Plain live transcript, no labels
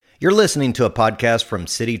You're listening to a podcast from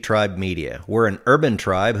City Tribe Media. We're an urban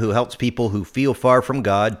tribe who helps people who feel far from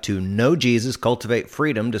God to know Jesus, cultivate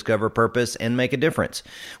freedom, discover purpose, and make a difference.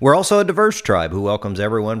 We're also a diverse tribe who welcomes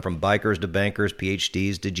everyone from bikers to bankers,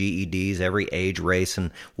 PhDs to GEDs, every age, race,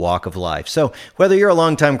 and walk of life. So whether you're a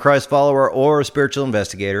longtime Christ follower or a spiritual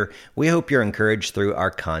investigator, we hope you're encouraged through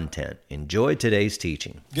our content. Enjoy today's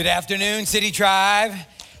teaching. Good afternoon, City Tribe.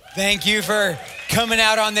 Thank you for coming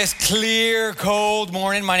out on this clear, cold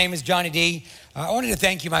morning. My name is Johnny D. I wanted to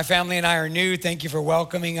thank you. My family and I are new. Thank you for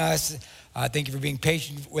welcoming us. Thank you for being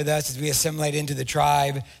patient with us as we assimilate into the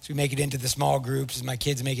tribe, as we make it into the small groups, as my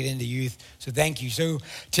kids make it into youth. So thank you. So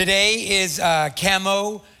today is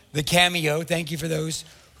Camo, the cameo. Thank you for those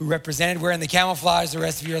who represented. We're in the camouflage. The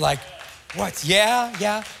rest of you are like, what?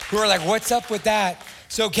 Yeah. Who are like, what's up with that?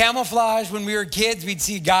 So camouflage, when we were kids, we'd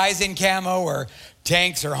see guys in camo or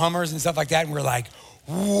tanks or Hummers and stuff like that, and we're like,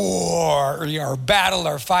 war, or battle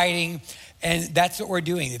or fighting, and that's what we're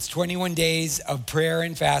doing. It's 21 days of prayer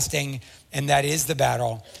and fasting, and that is the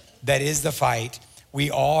battle. That is the fight.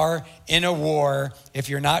 We are in a war. If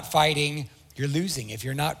you're not fighting, you're losing. If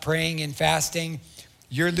you're not praying and fasting,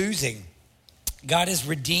 you're losing. God is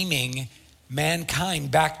redeeming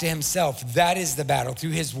mankind back to himself. That is the battle. Through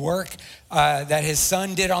his work that his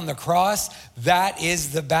son did on the cross, that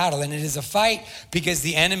is the battle. And it is a fight because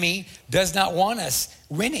the enemy does not want us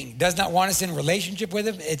winning, does not want us in relationship with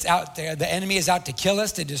him. It's out there. The enemy is out to kill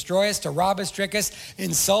us, to destroy us, to rob us, trick us,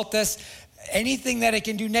 insult us. Anything that it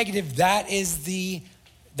can do negative, that's the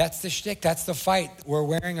shtick, that's the fight. We're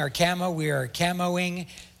wearing our camo, we are camoing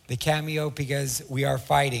the cameo because we are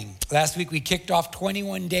fighting. Last week we kicked off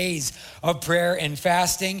 21 days of prayer and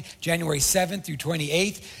fasting, January 7th through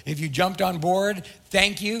 28th. If you jumped on board,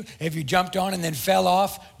 thank you. If you jumped on and then fell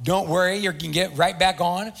off, don't worry, you can get right back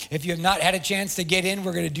on. If you have not had a chance to get in,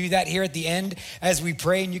 we're going to do that here at the end as we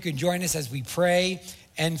pray, and you can join us as we pray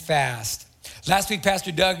and fast. Last week,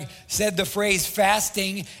 Pastor Doug said the phrase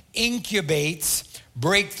fasting incubates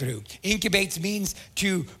breakthrough. Incubates means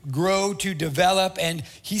to grow, to develop. And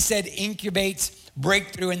he said incubates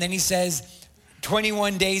breakthrough. And then he says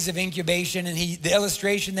 21 days of incubation. And the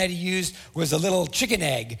illustration that he used was a little chicken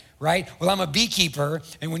egg, right? Well, I'm a beekeeper.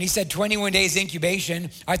 And when he said 21 days incubation,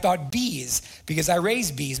 I thought bees, because I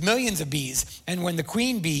raise bees, millions of bees. And when the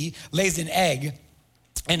queen bee lays an egg,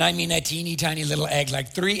 and I mean a teeny tiny little egg,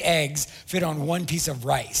 like 3 eggs fit on one piece of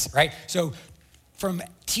rice, right? So from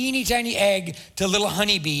teeny tiny egg to little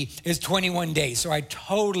honeybee is 21 days. So I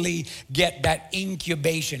totally get that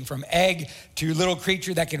incubation from egg to little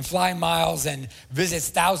creature that can fly miles and visits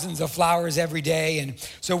thousands of flowers every day. And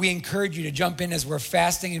so we encourage you to jump in as we're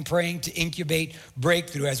fasting and praying to incubate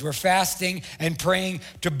breakthrough, as we're fasting and praying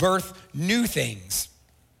to birth new things.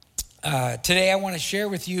 Today I want to share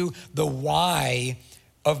with you the why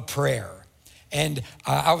of prayer. And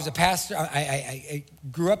I was a pastor. I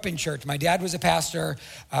grew up in church. My dad was a pastor.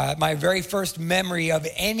 My very first memory of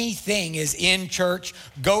anything is in church,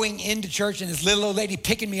 going into church, and this little old lady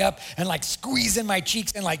picking me up and like squeezing my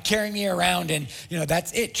cheeks and like carrying me around. And,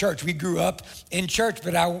 that's it, church. We grew up in church,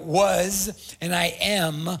 but I was and I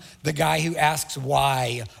am the guy who asks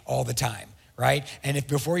why all the time. Right? And if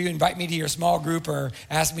before you invite me to your small group or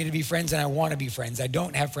ask me to be friends, and I want to be friends, I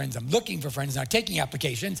don't have friends. I'm looking for friends, not taking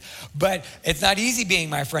applications, but it's not easy being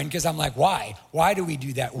my friend because I'm like, why? Why do we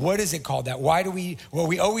do that? What is it called that?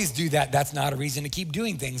 We always do that. That's not a reason to keep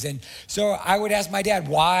doing things. And so I would ask my dad,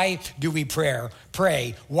 why do we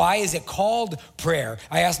pray? Why is it called prayer?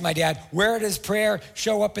 I asked my dad, where does prayer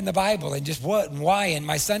show up in the Bible and just what and why? And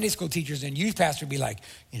my Sunday school teachers and youth pastor would be like,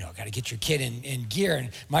 got to get your kid in gear.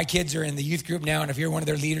 And my kids are in the youth group now, and if you're one of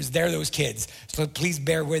their leaders, they're those kids. So please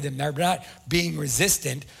bear with them. They're not being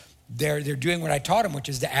resistant. They're doing what I taught them, which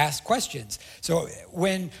is to ask questions. So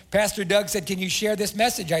when Pastor Doug said, can you share this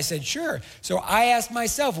message? I said, sure. So I asked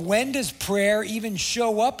myself, when does prayer even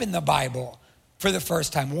show up in the Bible for the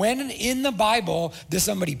first time? When in the Bible does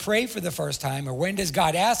somebody pray for the first time, or when does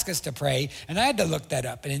God ask us to pray? And I had to look that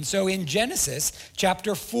up. And so in Genesis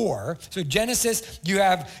chapter 4, so Genesis, you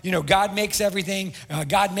have, God makes everything.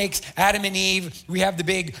 God makes Adam and Eve. We have the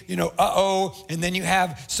big, and then you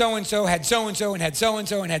have so-and-so had so-and-so and had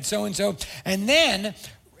so-and-so and had so-and-so. And then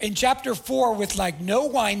in chapter 4, with like no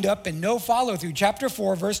wind up and no follow through, chapter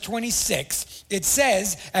 4, verse 26, it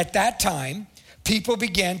says, at that time, people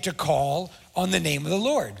began to call on the name of the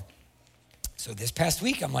Lord. So this past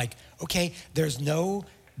week, I'm like, okay, there's no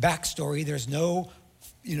backstory. There's no,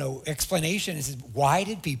 explanation. It says, why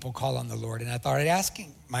did people call on the Lord? And I started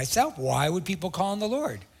asking myself, why would people call on the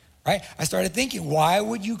Lord? Right? I started thinking, why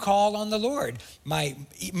would you call on the Lord?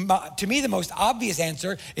 To me, the most obvious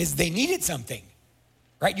answer is they needed something.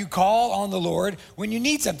 right? You call on the Lord when you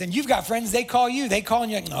need something. You've got friends, they call you. They call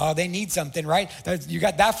and you're like, oh, they need something, right? You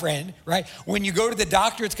got that friend, right? When you go to the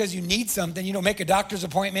doctor, it's because you need something. You don't make a doctor's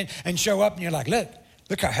appointment and show up and you're like,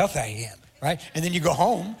 look how healthy I am, right? And then you go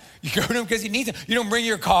home. You go to him because you need something. You don't bring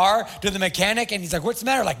your car to the mechanic and he's like, what's the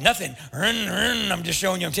matter? Like, nothing. I'm just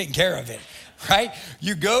showing you I'm taking care of it. Right?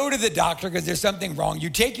 You go to the doctor because there's something wrong.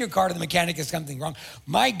 You take your car to the mechanic because something wrong.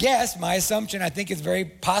 My guess, my assumption, I think is very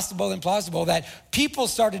possible and plausible that people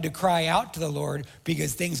started to cry out to the Lord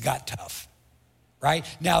because things got tough, right?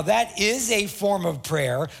 Now that is a form of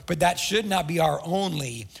prayer, but that should not be our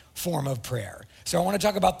only form of prayer. So I want to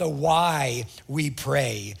talk about the why we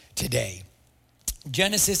pray today.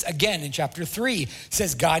 Genesis, again, in chapter 3,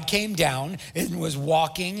 says God came down and was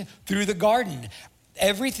walking through the garden.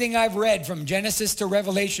 Everything I've read from Genesis to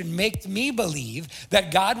Revelation makes me believe that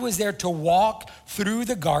God was there to walk through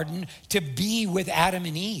the garden to be with Adam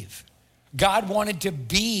and Eve. God wanted to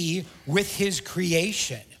be with his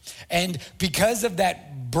creation. And because of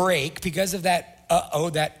that break, because of that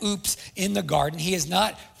that oops in the garden, he is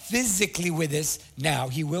not physically with us now.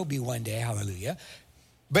 He will be one day, hallelujah.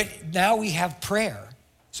 But now we have prayer.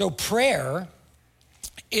 So prayer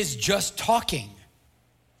is just talking.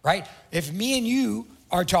 Right? If me and you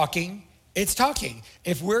are talking, it's talking.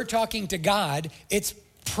 If we're talking to God, it's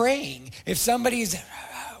praying. If somebody's,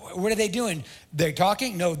 what are they doing? They're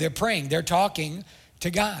talking? No, they're praying. They're talking to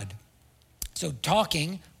God. So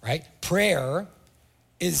talking, right? Prayer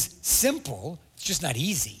is simple. It's just not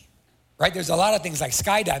easy, right? There's a lot of things like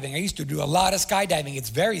skydiving. I used to do a lot of skydiving. It's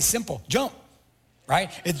very simple. Jump. Right?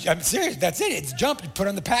 I'm serious. That's it. It's jump. You put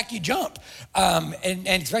on the pack, you jump. And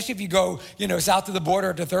especially if you go, south of the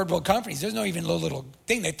border to third world countries, there's no even little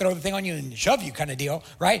thing. They throw the thing on you and shove you kind of deal,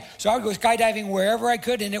 right? So I would go skydiving wherever I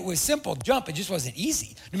could, and it was simple. Jump. It just wasn't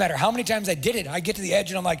easy. No matter how many times I did it, I get to the edge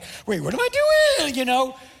and I'm like, wait, what am I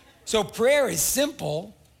doing? So prayer is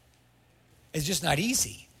simple. It's just not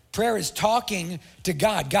easy. Prayer is talking to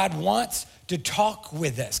God. God wants to talk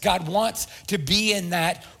with us. God wants to be in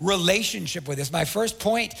that relationship with us. My first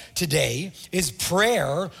point today is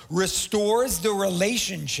prayer restores the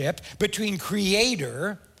relationship between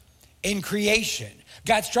creator and creation.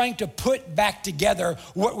 God's trying to put back together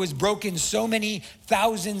what was broken so many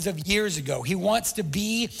thousands of years ago. He wants to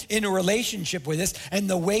be in a relationship with us, and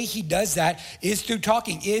the way he does that is through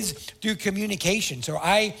talking, is through communication. So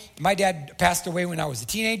my dad passed away when I was a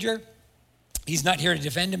teenager. He's not here to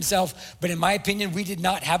defend himself, but in my opinion, we did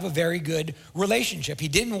not have a very good relationship. He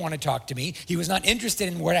didn't want to talk to me. He was not interested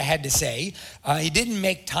in what I had to say. He didn't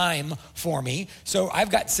make time for me. So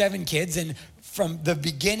I've got 7 kids, and from the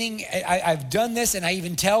beginning, I've done this, and I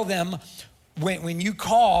even tell them, when you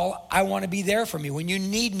call, I want to be there for me. When you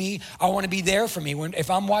need me, I want to be there for me.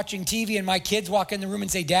 If I'm watching TV and my kids walk in the room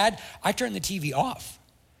and say, Dad, I turn the TV off.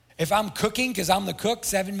 If I'm cooking, because I'm the cook,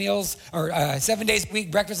 7 meals or 7 days a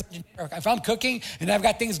week, breakfast, if I'm cooking and I've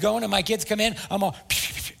got things going and my kids come in, I'm all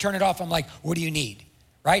turn it off. I'm like, what do you need?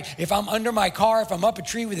 Right? If I'm under my car, if I'm up a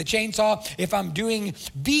tree with a chainsaw, if I'm doing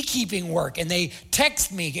beekeeping work and they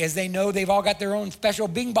text me as they know they've all got their own special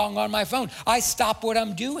bing bong on my phone, I stop what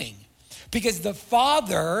I'm doing because the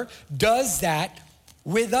Father does that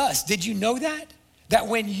with us. Did you know that? That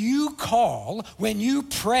when you call, when you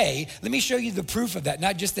pray, let me show you the proof of that.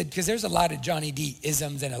 Not just that, because there's a lot of Johnny D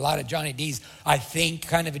isms and a lot of Johnny D's, I think,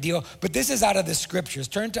 kind of a deal. But this is out of the scriptures.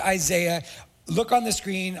 Turn to Isaiah. Look on the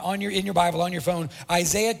screen, in your Bible, on your phone.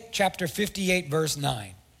 Isaiah chapter 58, verse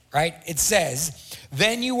 9, right? It says,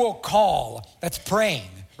 then you will call, that's praying,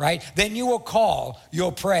 right? Then you will call,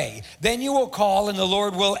 you'll pray. Then you will call and the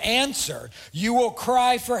Lord will answer. You will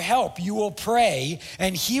cry for help. You will pray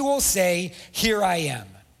and he will say, here I am,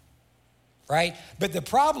 right? But the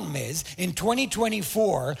problem is in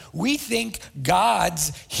 2024, we think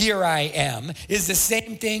God's here I am is the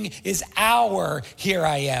same thing as our here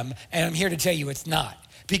I am. And I'm here to tell you it's not.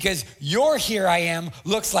 Because your here I am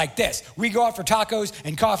looks like this. We go out for tacos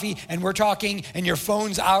and coffee and we're talking and your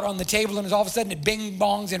phone's out on the table and all of a sudden it bing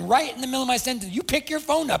bongs and right in the middle of my sentence, you pick your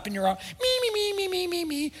phone up and you're all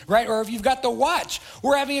me, right? Or if you've got the watch,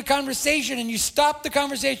 we're having a conversation and you stop the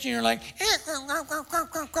conversation and you're like,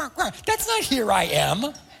 that's not here I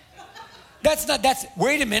am.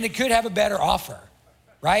 Wait a minute, it could have a better offer,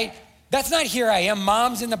 right? That's not here I am.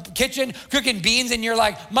 Mom's in the kitchen cooking beans and you're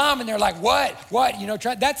like, Mom, and they're like, what?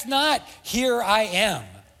 That's not here I am,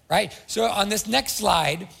 right? So on this next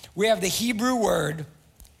slide, we have the Hebrew word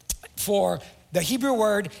the Hebrew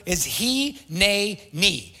word is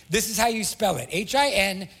Hineni. This is how you spell it,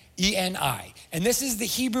 Hineni. And this is the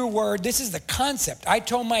Hebrew word, this is the concept. I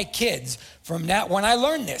told my kids from now, when I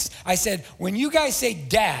learned this, I said, when you guys say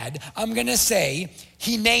dad, I'm gonna say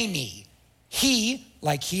Hineni. He,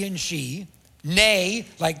 like he and she. Nay,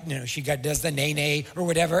 like, she does the nay or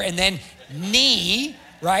whatever. And then ni,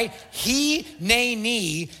 right? He, nay,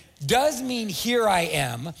 ni does mean here I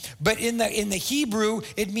am. But in the Hebrew,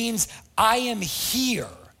 it means I am here.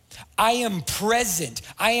 I am present.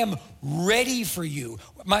 I am ready for you.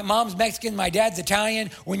 My mom's Mexican, my dad's Italian.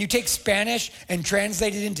 When you take Spanish and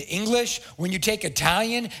translate it into English, when you take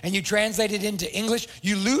Italian and you translate it into English,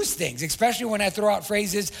 you lose things, especially when I throw out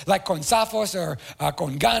phrases like con zafos or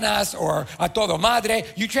con ganas or a todo madre.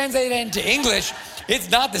 You translate it into English, it's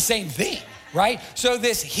not the same thing, right? So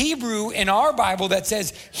this Hebrew in our Bible that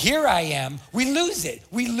says, here I am, we lose it.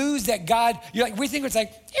 We lose that God, we think it's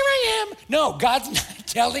like, here I am. No, God's not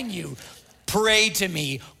telling you, pray to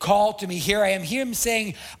me, call to me, here I am. Hear him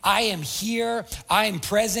saying, I am here, I am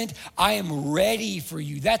present, I am ready for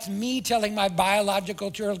you. That's me telling my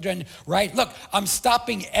biological children, right? Look, I'm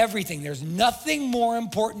stopping everything. There's nothing more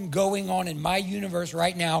important going on in my universe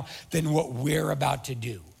right now than what we're about to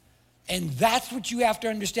do. And that's what you have to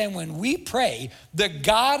understand. When we pray, the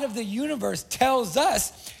God of the universe tells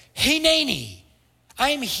us, Hineni, I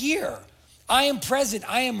am here, I am present,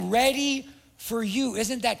 I am ready for you.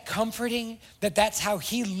 Isn't that comforting that that's how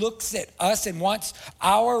he looks at us and wants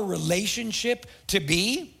our relationship to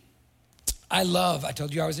be? I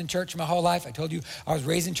told you I was in church my whole life. I told you I was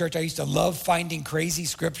raised in church. I used to love finding crazy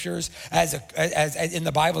scriptures as in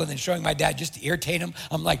the Bible and then showing my dad just to irritate him.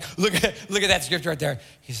 I'm like, look at that scripture right there.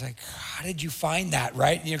 He's like, how did you find that,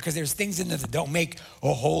 right? Because there's things in there that don't make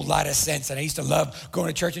a whole lot of sense. And I used to love going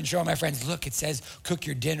to church and showing my friends, look, it says cook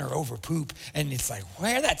your dinner over poop. And it's like,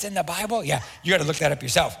 where? That's in the Bible? Yeah, you got to look that up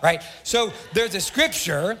yourself, right? So there's a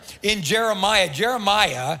scripture in Jeremiah.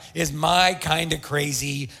 Jeremiah is my kind of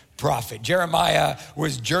crazy prophet. Jeremiah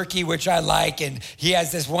was jerky, which I like, and he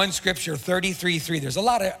has this one scripture, 33:3. There's a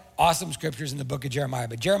lot of awesome scriptures in the book of Jeremiah,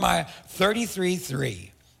 but Jeremiah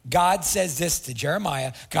 33:3. God says this to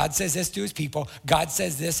Jeremiah. God says this to his people. God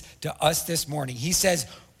says this to us this morning. He says,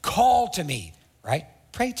 call to me, right?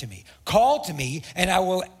 Pray to me. Call to me, and I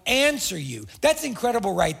will answer you. That's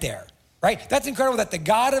incredible right there. Right? That's incredible that the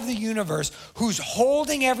God of the universe, who's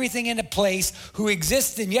holding everything into place, who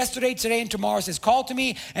exists in yesterday, today, and tomorrow, says, call to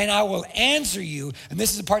me and I will answer you. And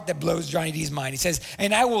this is the part that blows Johnny D's mind. He says,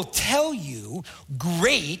 and I will tell you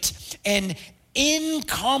great and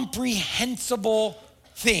incomprehensible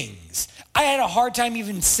things. I had a hard time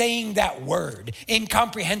even saying that word,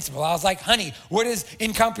 incomprehensible. I was like, honey, what does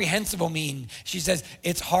incomprehensible mean? She says,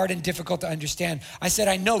 it's hard and difficult to understand. I said,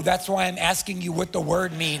 I know, that's why I'm asking you what the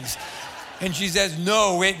word means. And she says,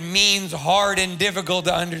 no, it means hard and difficult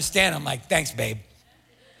to understand. I'm like, thanks, babe.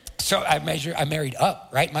 So I married up,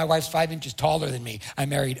 right? My wife's 5 inches taller than me. I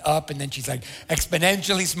married up, and then she's like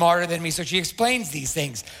exponentially smarter than me. So she explains these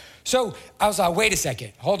things. So I was like, wait a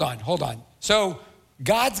second, hold on. So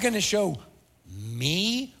God's gonna show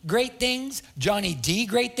me great things, Johnny D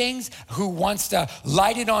great things, who wants to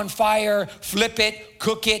light it on fire, flip it,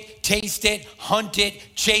 cook it, taste it, hunt it,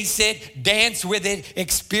 chase it, dance with it,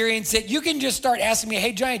 experience it. You can just start asking me,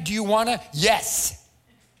 hey, Johnny, do you wanna? Yes,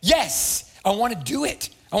 I wanna do it.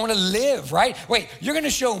 I want to live, right? Wait, you're going to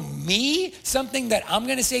show me something that I'm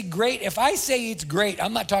going to say great? If I say it's great,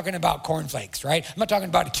 I'm not talking about cornflakes, right? I'm not talking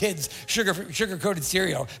about kids' sugar-coated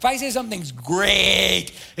cereal. If I say something's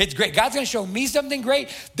great, it's great. God's going to show me something great.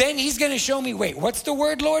 Then he's going to show me, wait, what's the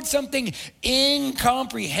word, Lord? Something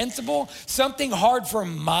incomprehensible, something hard for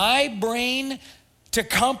my brain to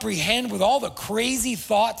comprehend with all the crazy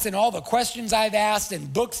thoughts and all the questions I've asked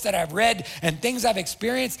and books that I've read and things I've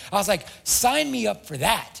experienced. I was like, sign me up for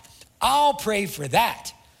that. I'll pray for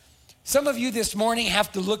that. Some of you this morning have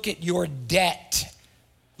to look at your debt.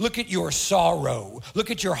 Look at your sorrow. Look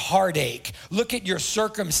at your heartache. Look at your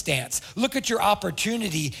circumstance. Look at your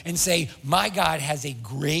opportunity and say, my God has a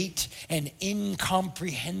great and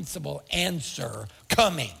incomprehensible answer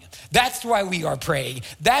coming. That's why we are praying.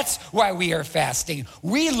 That's why we are fasting.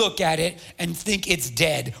 We look at it and think it's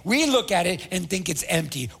dead. We look at it and think it's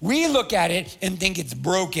empty. We look at it and think it's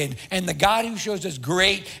broken. And the God who shows us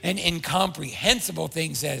great and incomprehensible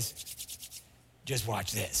things says, just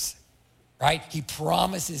watch this, right? He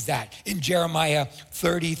promises that in Jeremiah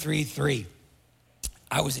 33:3.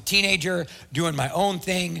 I was a teenager doing my own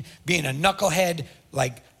thing, being a knucklehead,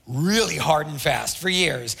 like really hard and fast for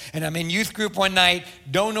years. And I'm in youth group one night,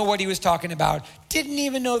 don't know what he was talking about, didn't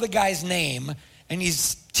even know the guy's name. And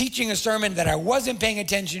he's teaching a sermon that I wasn't paying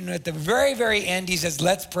attention to. At the very, very end, he says,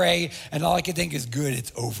 let's pray. And all I could think is, good,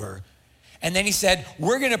 it's over. And then he said,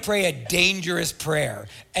 we're gonna pray a dangerous prayer.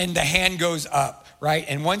 And the hand goes up. right?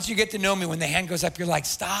 And once you get to know me, when the hand goes up, you're like,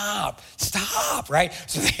 stop, right?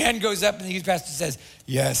 So the hand goes up and the youth pastor says,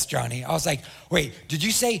 yes, Johnny. I was like, wait, did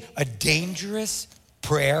you say a dangerous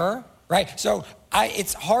prayer, right? So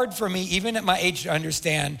it's hard for me, even at my age, to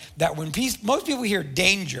understand that when most people hear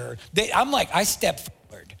danger, I'm like, I step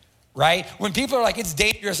forward, right? When people are like, it's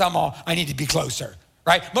dangerous, I need to be closer,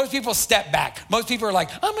 right? Most people step back. Most people are like,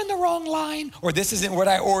 I'm in the wrong line, or this isn't what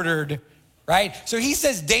I ordered, right? So he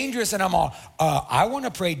says dangerous, and I'm all, I want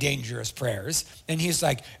to pray dangerous prayers. And he's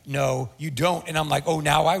like, no, you don't. And I'm like, oh,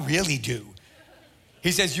 now I really do.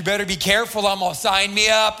 He says, you better be careful. I'm all, sign me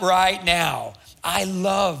up right now. I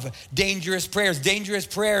love dangerous prayers. Dangerous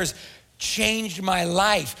prayers changed my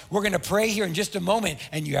life. We're going to pray here in just a moment,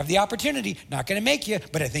 and you have the opportunity, not going to make you,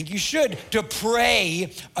 but I think you should, to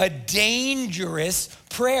pray a dangerous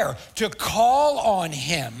prayer, to call on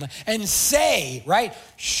him and say, right,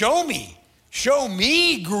 show me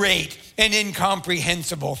great and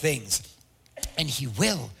incomprehensible things. And he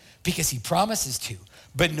will, because he promises to.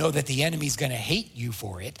 But know that the enemy's going to hate you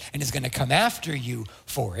for it and is going to come after you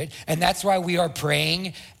for it. And that's why we are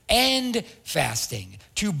praying and fasting,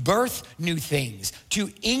 to birth new things, to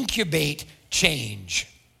incubate change.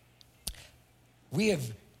 We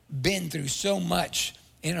have been through so much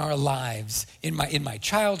in our lives, in my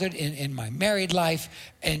childhood, in my married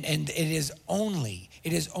life, and it is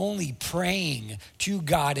only praying to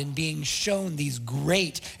God and being shown these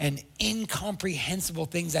great and incomprehensible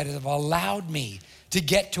things that have allowed me to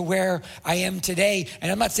get to where I am today. And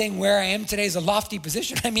I'm not saying where I am today is a lofty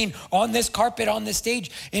position. I mean, on this carpet, on this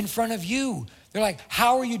stage, in front of you. They're like,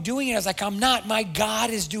 how are you doing it? I was like, I'm not. My God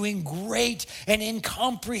is doing great and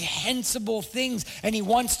incomprehensible things, and he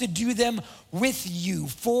wants to do them with you,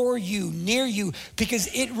 for you, near you, because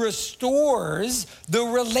it restores the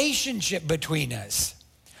relationship between us.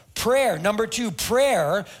 Prayer, number 2,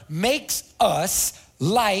 prayer makes us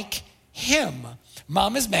like him.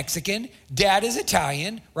 Mom is Mexican, dad is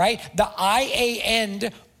Italian, right? The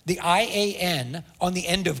I-A-N on the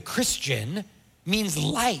end of Christian means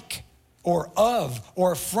like, or of,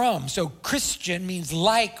 or from. So Christian means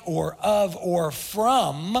like, or of, or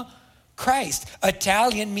from Christ.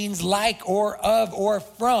 Italian means like, or of, or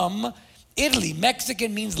from Italy.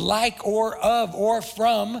 Mexican means like, or of, or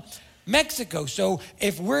from Mexico. So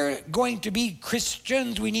if we're going to be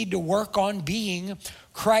Christians, we need to work on being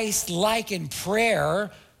Christ-like, and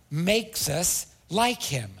prayer makes us like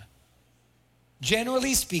him.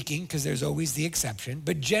 Generally speaking, because there's always the exception,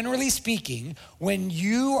 but generally speaking, when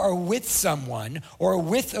you are with someone or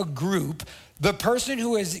with a group, the person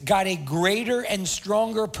who has got a greater and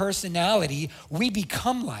stronger personality, we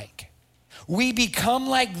become like. We become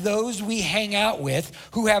like those we hang out with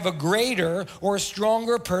who have a greater or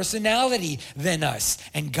stronger personality than us.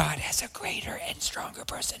 And God has a greater and stronger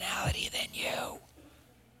personality than you.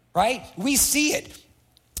 Right? We see it.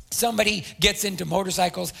 Somebody gets into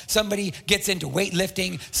motorcycles, somebody gets into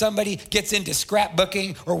weightlifting, somebody gets into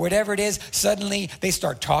scrapbooking or whatever it is. Suddenly they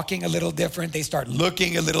start talking a little different. They start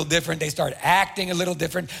looking a little different. They start acting a little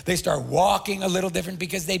different. They start walking a little different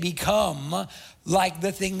because they become like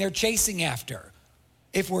the thing they're chasing after.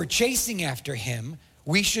 If we're chasing after him,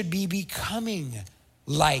 we should be becoming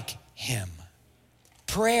like him.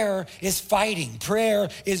 Prayer is fighting. Prayer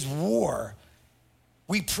is war.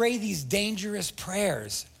 We pray these dangerous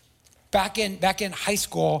prayers. Back in high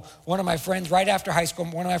school, one of my friends, right after high school,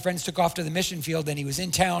 one of my friends took off to the mission field, and he was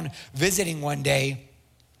in town visiting one day,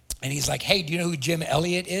 and he's like, hey, do you know who Jim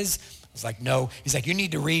Elliot is? I was like, no. He's like, you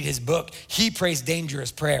need to read his book. He prays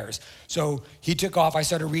dangerous prayers. So he took off. I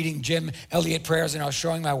started reading Jim Elliot prayers, and I was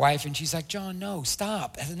showing my wife, and she's like, John, no,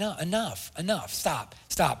 stop. Enough,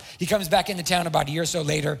 stop. He comes back into town about a year or so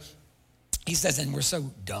later. He says, and we're so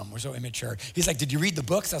dumb, we're so immature. He's like, did you read the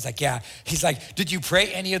books? I was like, yeah. He's like, did you pray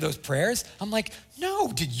any of those prayers? I'm like,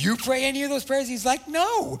 no. Did you pray any of those prayers? He's like,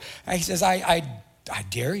 no. And he says, I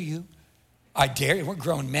dare you. I dare you. We're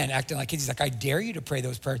grown men acting like kids. He's like, I dare you to pray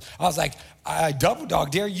those prayers. I was like, I double dog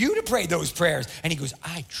dare you to pray those prayers. And he goes,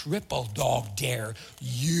 I triple dog dare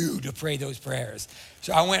you to pray those prayers.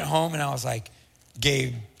 So I went home and I was like,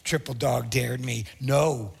 Gabe triple dog dared me.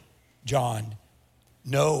 No, John.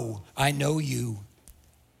 No, I know you,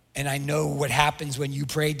 and I know what happens when you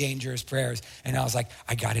pray dangerous prayers. And I was like,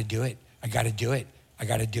 I got to do it.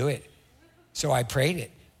 So I prayed it,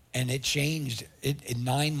 and it changed. In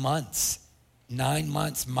 9 months,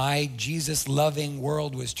 my Jesus-loving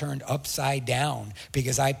world was turned upside down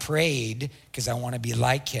because I prayed, because I want to be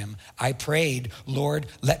like him. I prayed, Lord,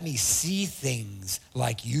 let me see things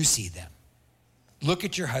like you see them. Look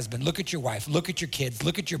at your husband, look at your wife, look at your kids,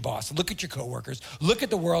 look at your boss, look at your coworkers, look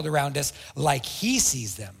at the world around us like he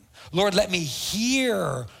sees them. Lord, let me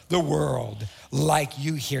hear the world like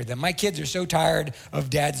you hear them. My kids are so tired of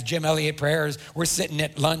Dad's Jim Elliott prayers. We're sitting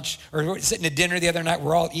at lunch, or we're sitting at dinner the other night.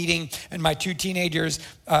 We're all eating, and my two teenagers,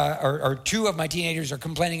 or two of my teenagers are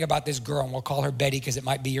complaining about this girl, and we'll call her Betty because it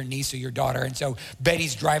might be your niece or your daughter. And so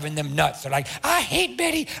Betty's driving them nuts. They're like, I hate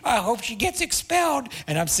Betty. I hope she gets expelled.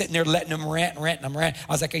 And I'm sitting there letting them rant. I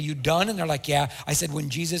was like, are you done? And they're like, yeah. I said, when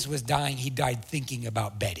Jesus was dying, he died thinking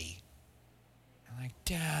about Betty. I'm like,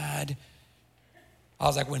 Dad. I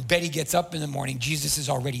was like, when Betty gets up in the morning, Jesus is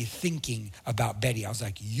already thinking about Betty. I was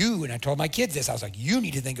like, and I told my kids this, I was like, you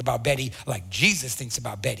need to think about Betty like Jesus thinks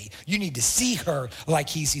about Betty. You need to see her like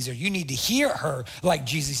he sees her. You need to hear her like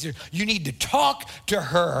Jesus sees her. You need to talk to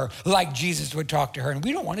her like Jesus would talk to her. And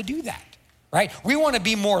we don't want to do that. Right? We want to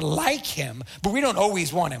be more like him, but we don't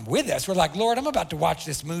always want him with us. We're like, Lord, I'm about to watch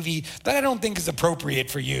this movie that I don't think is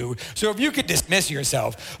appropriate for you. So if you could dismiss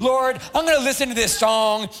yourself, Lord, I'm going to listen to this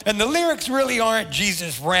song and the lyrics really aren't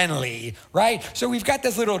Jesus friendly, right? So we've got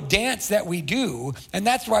this little dance that we do, and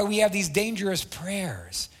that's why we have these dangerous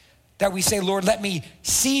prayers that we say, Lord, let me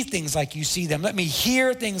see things like you see them. Let me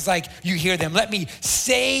hear things like you hear them. Let me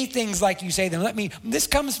say things like you say them. This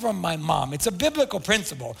comes from my mom. It's a biblical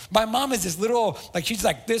principle. My mom is this little, she's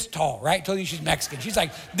like this tall, right? I told you she's Mexican. She's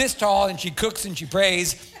like this tall, and she cooks and she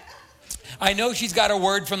prays. I know she's got a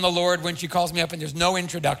word from the Lord when she calls me up, and there's no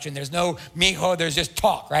introduction. There's no mijo. There's just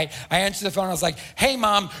talk, right? I answer the phone. I was like, hey,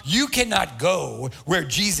 Mom, you cannot go where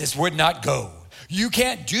Jesus would not go. You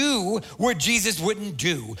can't do what Jesus wouldn't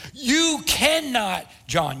do. You cannot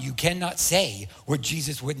say what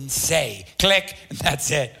Jesus wouldn't say. Click, and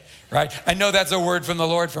that's it, right? I know that's a word from the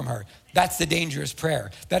Lord from her. That's the dangerous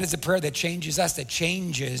prayer. That is a prayer that changes us, that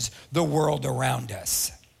changes the world around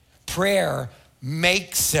us. Prayer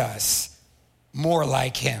makes us more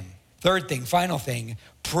like him. Third thing, final thing,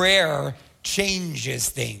 prayer changes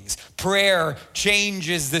things. Prayer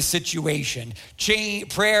changes the situation.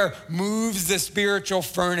 Prayer moves the spiritual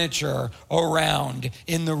furniture around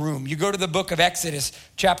in the room. You go to the book of Exodus,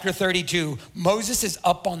 chapter 32. Moses is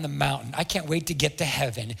up on the mountain. I can't wait to get to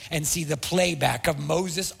heaven and see the playback of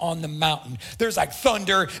Moses on the mountain. There's like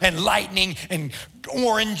thunder and lightning and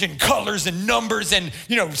orange and colors and numbers and,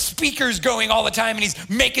 speakers going all the time. And he's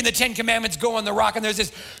making the 10 Commandments go on the rock. And there's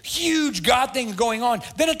this huge God thing going on.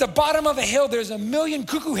 Then at the bottom of a hill, there's a million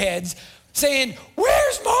cuckoo heads saying,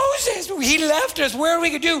 where's Moses? He left us. Where are we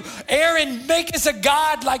going to do? Aaron, make us a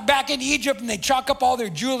god like back in Egypt. And they chalk up all their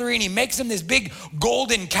jewelry, and he makes them this big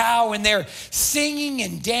golden cow. And they're singing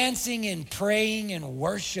and dancing and praying and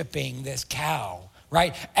worshiping this cow.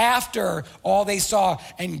 Right? After all they saw,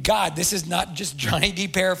 and God, this is not just Johnny D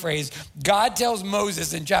paraphrase, God tells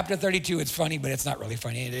Moses in chapter 32, it's funny, but it's not really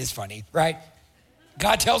funny. It is funny, right?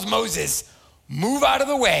 God tells Moses, move out of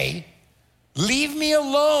the way, leave me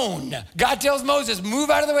alone. God tells Moses, move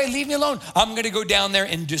out of the way, leave me alone. I'm going to go down there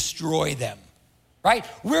and destroy them, right?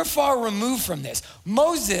 We're far removed from this.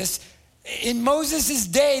 In Moses'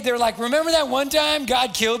 day, they're like, remember that one time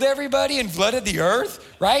God killed everybody and flooded the earth,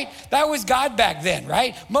 right? That was God back then,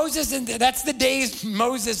 right? That's the days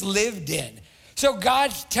Moses lived in. So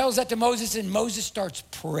God tells that to Moses, and Moses starts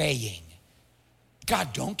praying.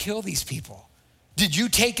 God, don't kill these people. Did you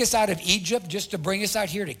take us out of Egypt just to bring us out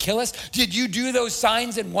here to kill us? Did you do those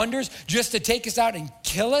signs and wonders just to take us out and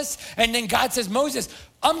kill us? And then God says, Moses,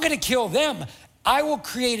 I'm going to kill them. I will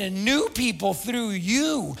create a new people through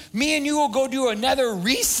you. Me and you will go do another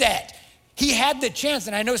reset. He had the chance,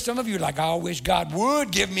 and I know some of you are like, I wish God would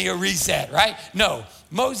give me a reset, right? No,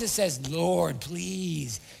 Moses says, Lord,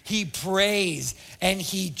 please. He prays, and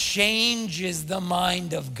he changes the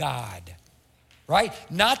mind of God, right?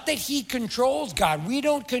 Not that he controls God. We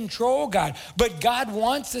don't control God, but God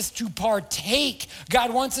wants us to partake.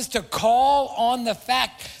 God wants us to call on the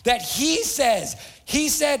fact that he said,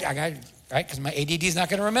 right? Because my ADD is not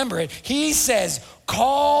going to remember it. He says,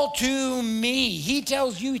 call to me. He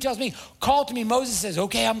tells me, call to me. Moses says,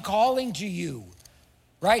 okay, I'm calling to you,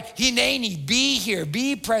 right? Hineni, be here,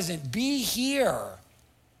 be present, be here.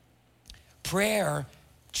 Prayer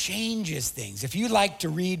changes things. If you like to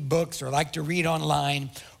read books or like to read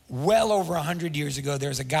online, well over 100 years ago,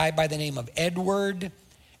 there's a guy by the name of Edward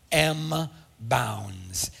M.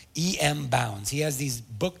 Bounds, E.M. Bounds. He has these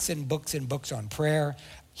books and books and books on prayer.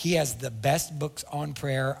 He has the best books on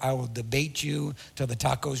prayer. I will debate you till the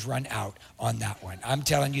tacos run out on that one. I'm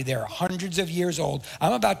telling you, they're hundreds of years old.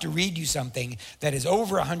 I'm about to read you something that is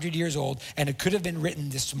over 100 years old, and it could have been written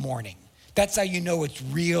this morning. That's how you know it's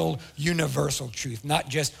real universal truth, not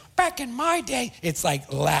just back in my day. It's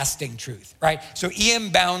like lasting truth, right? So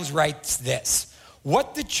E.M. Bounds writes this: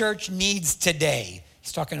 what the church needs today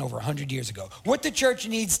He's talking over 100 years ago. What the church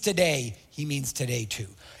needs today, he means today too,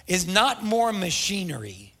 is not more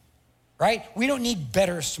machinery, right? We don't need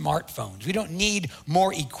better smartphones. We don't need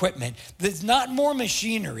more equipment. There's not more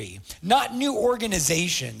machinery, not new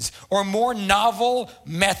organizations or more novel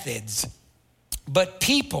methods, but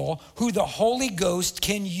people who the Holy Ghost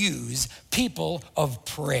can use, people of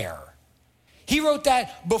prayer. He wrote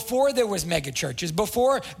that before there was mega churches,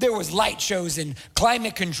 before there was light shows and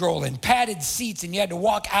climate control and padded seats and you had to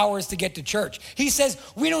walk hours to get to church. He says,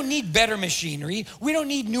 we don't need better machinery. We don't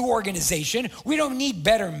need new organization. We don't need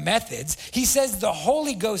better methods. He says the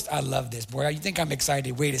Holy Ghost, I love this, boy. You think I'm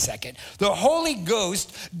excited? Wait a second. The Holy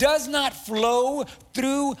Ghost does not flow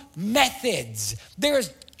through methods.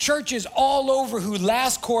 There's churches all over who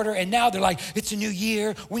last quarter and now they're like, it's a new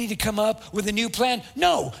year. We need to come up with a new plan.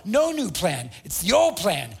 No new plan. It's the old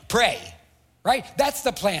plan. Pray, right? That's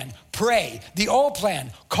the plan. Pray. The old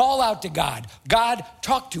plan. Call out to God. God,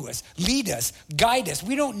 talk to us, lead us, guide us.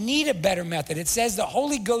 We don't need a better method. It says the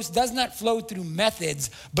Holy Ghost does not flow through methods,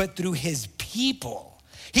 but through his people.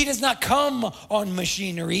 He does not come on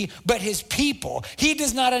machinery, but his people. He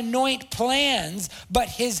does not anoint plans, but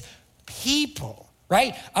his people.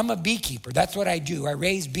 Right? I'm a beekeeper. That's what I do. I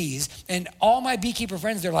raise bees. And all my beekeeper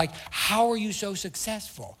friends, they're like, how are you so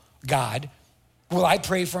successful? God. Well, I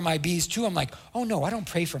pray for my bees too. I'm like, oh no, I don't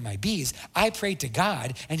pray for my bees. I pray to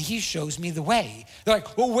God and he shows me the way. They're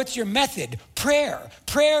like, well, what's your method? Prayer.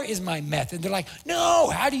 Prayer is my method. They're like, no,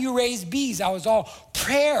 how do you raise bees? I was all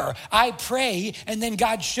prayer. I pray and then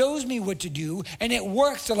God shows me what to do and it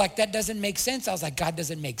works. So like, that doesn't make sense. I was like, God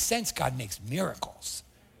doesn't make sense. God makes miracles.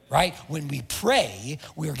 Right? When we pray,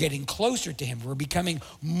 we are getting closer to him. We're becoming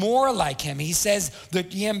more like him. He says,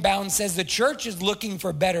 E.M. Bounds says, the church is looking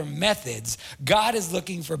for better methods. God is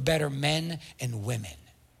looking for better men and women.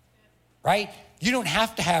 Right? You don't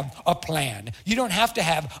have to have a plan. You don't have to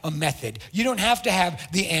have a method. You don't have to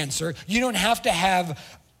have the answer. You don't have to have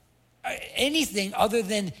anything other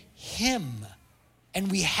than him. And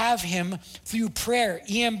we have him through prayer.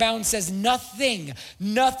 E.M. Bounds says, nothing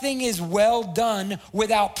is well done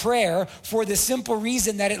without prayer for the simple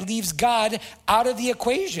reason that it leaves God out of the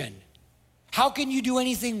equation. How can you do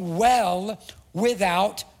anything well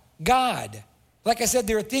without God? Like I said,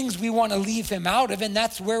 there are things we want to leave him out of, and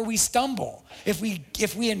that's where we stumble. If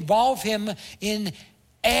we involve him in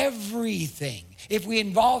everything,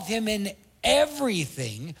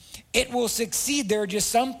 it will succeed. There are just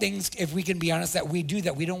some things, if we can be honest, that we do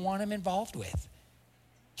that we don't want him involved with.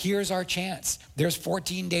 Here's our chance. There's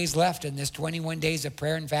 14 days left in this 21 days of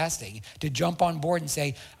prayer and fasting to jump on board and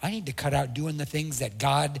say, I need to cut out doing the things that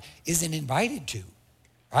God isn't invited to,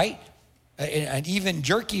 right? And even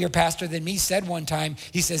jerkier pastor than me said one time,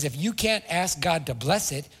 he says, if you can't ask God to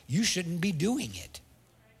bless it, you shouldn't be doing it.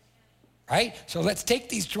 Right? So let's take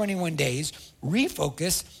these 21 days,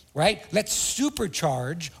 refocus, right? Let's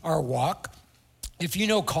supercharge our walk. If you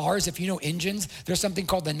know cars, if you know engines, there's something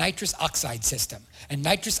called the nitrous oxide system. And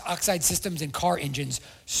nitrous oxide systems in car engines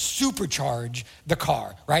supercharge the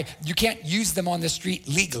car, right? You can't use them on the street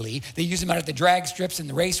legally. They use them out at the drag strips and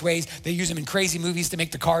the raceways. They use them in crazy movies to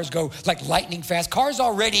make the cars go like lightning fast. Cars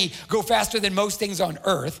already go faster than most things on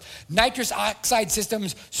earth. Nitrous oxide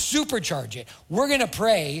systems supercharge it. We're gonna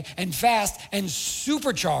pray and fast and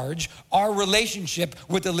supercharge our relationship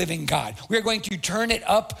with the living God. We're going to turn it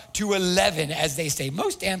up to 11, as they say.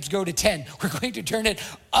 Most amps go to 10. We're going to turn it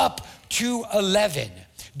up to 11.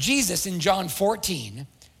 Jesus in John 14,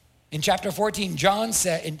 in chapter 14,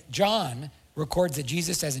 John records that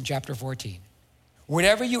Jesus says in chapter 14,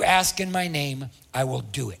 whatever you ask in my name, I will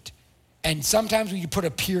do it. And sometimes you put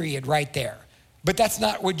a period right there, but that's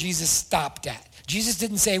not what Jesus stopped at. Jesus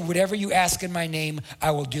didn't say, whatever you ask in my name,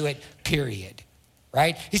 I will do it, period.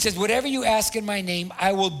 Right? He says, whatever you ask in my name,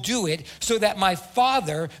 I will do it so that my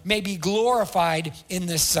Father may be glorified in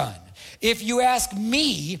the Son. If you ask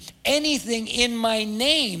me anything in my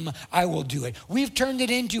name, I will do it. We've turned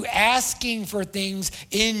it into asking for things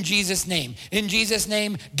in Jesus' name. In Jesus'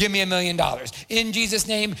 name, give me $1 million. In Jesus'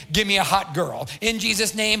 name, give me a hot girl. In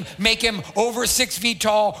Jesus' name, make him over 6 feet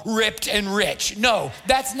tall, ripped, and rich. No,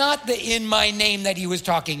 that's not the in my name that he was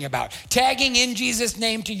talking about. Tagging in Jesus'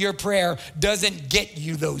 name to your prayer doesn't get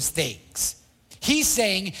you those things. He's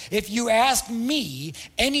saying, if you ask me,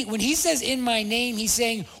 when he says in my name, he's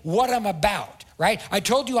saying what I'm about, right? I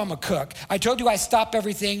told you I'm a cook. I told you I stop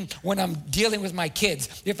everything when I'm dealing with my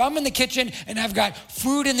kids. If I'm in the kitchen and I've got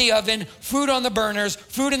food in the oven, food on the burners,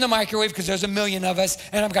 food in the microwave, because there's 1 million of us,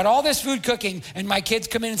 and I've got all this food cooking, and my kids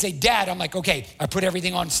come in and say, Dad, I'm like, okay, I put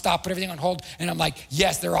everything on stop, put everything on hold, and I'm like,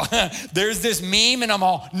 yes, they're all, there's this meme, and I'm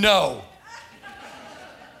all, no.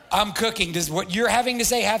 I'm cooking. Does what you're having to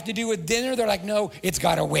say have to do with dinner? They're like, no, it's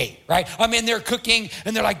got to wait, right? I'm in there cooking,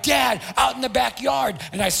 and they're like, Dad, out in the backyard.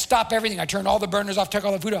 And I stop everything. I turn all the burners off, took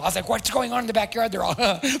all the food off. I was like, what's going on in the backyard? They're all,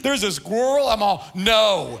 there's a squirrel. I'm all,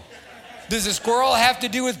 no. Does a squirrel have to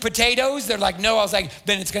do with potatoes? They're like, no. I was like,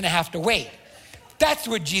 then it's going to have to wait. That's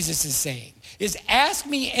what Jesus is saying, is ask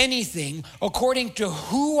me anything according to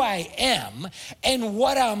who I am and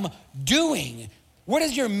what I'm doing. What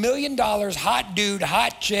does your $1 million hot dude,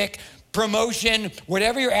 hot chick, promotion,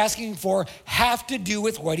 whatever you're asking for, have to do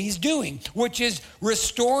with what he's doing, which is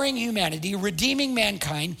restoring humanity, redeeming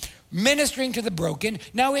mankind, ministering to the broken?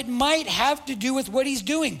 Now, it might have to do with what he's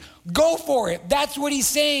doing. Go for it. That's what he's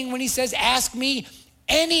saying when he says, ask me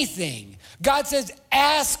anything. God says,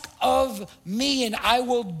 ask of me and I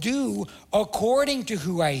will do according to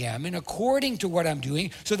who I am and according to what I'm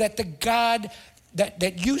doing, so that the God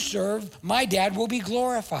that you serve, my dad, will be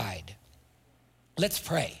glorified. Let's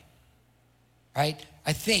pray, right?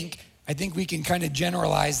 I think we can kind of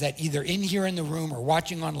generalize that either in here in the room or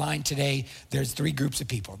watching online today, there's 3 groups of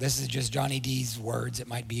people. This is just Johnny D's words. It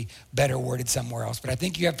might be better worded somewhere else. But I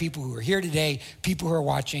think you have people who are here today, people who are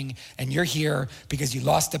watching, and you're here because you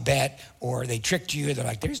lost a bet or they tricked you. They're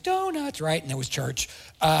like, there's donuts, right? And it was church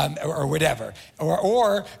or whatever.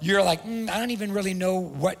 Or you're like, I don't even really know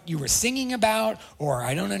what you were singing about, or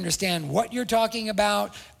I don't understand what you're talking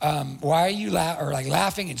about. Why are you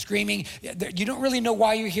laughing and screaming? You don't really know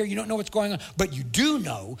why you're here. You don't know what's going on, but you do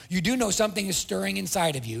know something is stirring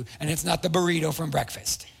inside of you, and it's not the burrito from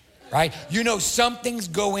breakfast, right? You know something's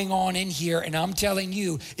going on in here, and I'm telling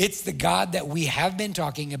you, it's the God that we have been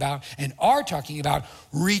talking about and are talking about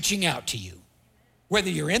reaching out to you. Whether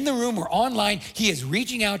you're in the room or online, he is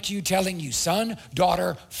reaching out to you, telling you, son,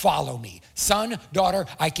 daughter, follow me. Son, daughter,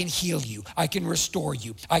 I can heal you. I can restore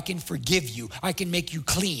you. I can forgive you. I can make you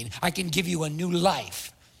clean. I can give you a new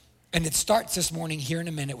life. And it starts this morning here in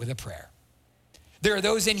a minute with a prayer. There are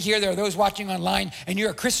those in here, there are those watching online, and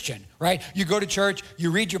you're a Christian, right? You go to church, you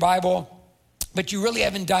read your Bible, but you really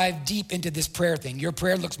haven't dived deep into this prayer thing. Your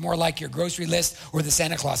prayer looks more like your grocery list or the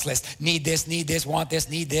Santa Claus list. Need this, want this,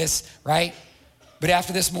 need this, right? But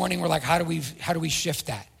after this morning, we're like, how do we shift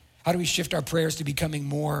that? How do we shift our prayers to becoming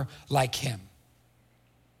more like him,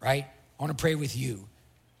 right? I want to pray with you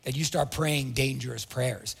that you start praying dangerous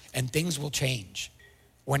prayers and things will change.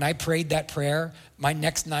 When I prayed that prayer, my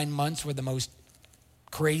next 9 months were the most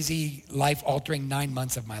crazy, life-altering 9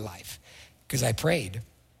 months of my life. Because I prayed,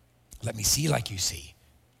 let me see like you see.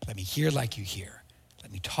 Let me hear like you hear.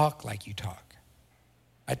 Let me talk like you talk.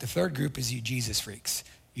 Right, the third group is you Jesus freaks,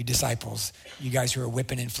 you disciples, you guys who are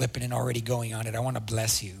whipping and flipping and already going on it. I want to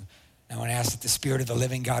bless you. I want to ask that the Spirit of the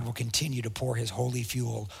living God will continue to pour his holy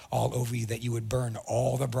fuel all over you, that you would burn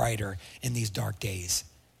all the brighter in these dark days.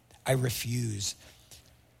 I refuse.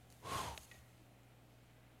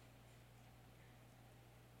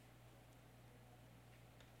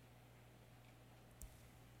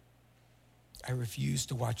 I refuse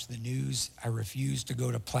to watch the news. I refuse to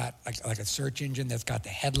go to like a search engine that's got the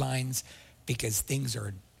headlines, because things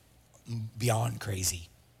are beyond crazy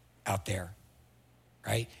out there,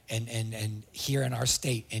 right? And here in our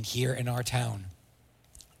state and here in our town,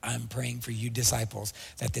 I'm praying for you disciples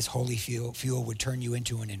that this holy fuel would turn you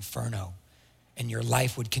into an inferno, and your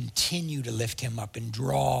life would continue to lift him up and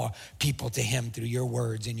draw people to him through your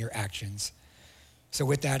words and your actions. So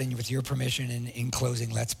with that, and with your permission, and in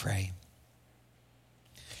closing, let's pray.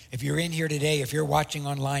 If you're in here today, if you're watching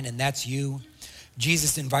online and that's you,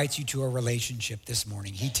 Jesus invites you to a relationship this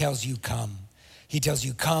morning. He tells you, come. He tells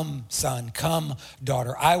you, come, son, come,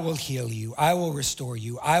 daughter. I will heal you. I will restore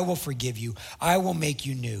you. I will forgive you. I will make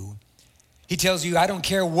you new. He tells you, I don't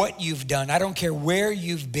care what you've done. I don't care where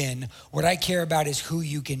you've been. What I care about is who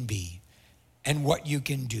you can be and what you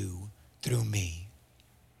can do through me.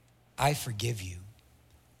 I forgive you.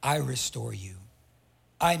 I restore you.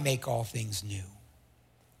 I make all things new.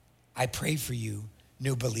 I pray for you,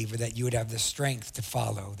 new believer, that you would have the strength to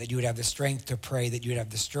follow, that you would have the strength to pray, that you would have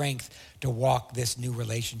the strength to walk this new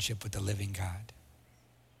relationship with the living God.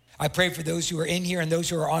 I pray for those who are in here and those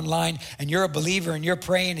who are online, and you're a believer and you're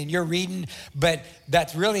praying and you're reading, but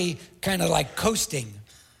that's really kind of like coasting.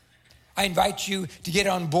 I invite you to get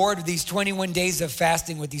on board with these 21 days of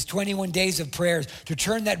fasting, with these 21 days of prayers, to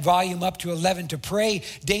turn that volume up to 11, to pray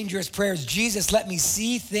dangerous prayers. Jesus, let me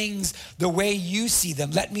see things the way you see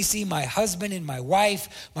them. Let me see my husband and my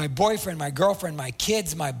wife, my boyfriend, my girlfriend, my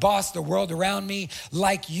kids, my boss, the world around me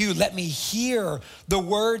like you. Let me hear the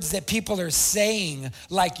words that people are saying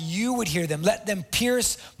like you would hear them. Let them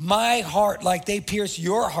pierce my heart like they pierce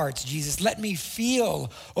your hearts, Jesus. Let me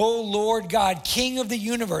feel, oh Lord God, King of the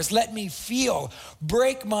universe, let me me feel.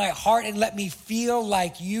 Break my heart and let me feel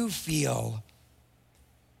like you feel,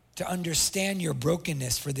 to understand your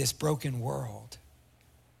brokenness for this broken world.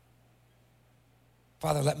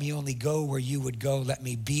 Father, let me only go where you would go. Let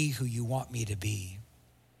me be who you want me to be.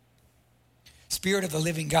 Spirit of the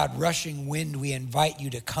living God, rushing wind, we invite you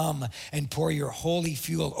to come and pour your holy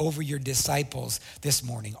fuel over your disciples this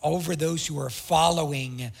morning, over those who are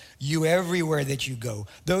following you everywhere that you go.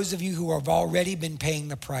 Those of you who have already been paying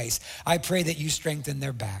the price, I pray that you strengthen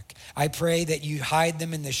their back. I pray that you hide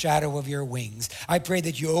them in the shadow of your wings. I pray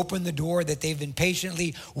that you open the door that they've been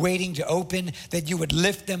patiently waiting to open, that you would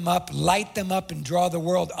lift them up, light them up, and draw the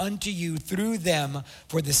world unto you through them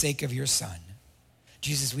for the sake of your Son.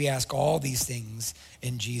 Jesus, we ask all these things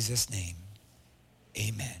in Jesus' name.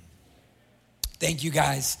 Amen. Thank you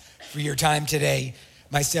guys for your time today.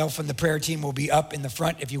 Myself and the prayer team will be up in the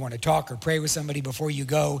front if you want to talk or pray with somebody before you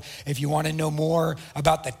go. If you want to know more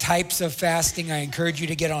about the types of fasting, I encourage you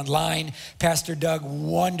to get online. Pastor Doug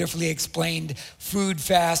wonderfully explained food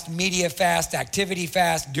fast, media fast, activity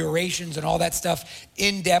fast, durations, and all that stuff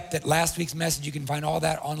in depth at last week's message. You can find all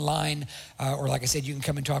that online. Or like I said, you can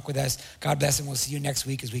come and talk with us. God bless, and we'll see you next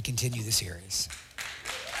week as we continue the series.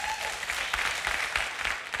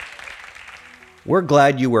 We're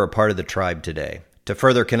glad you were a part of the tribe today. To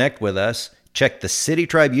further connect with us, check the City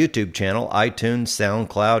Tribe YouTube channel, iTunes,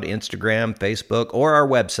 SoundCloud, Instagram, Facebook, or our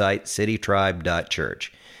website,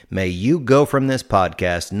 citytribe.church. May you go from this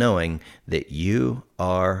podcast knowing that you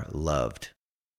are loved.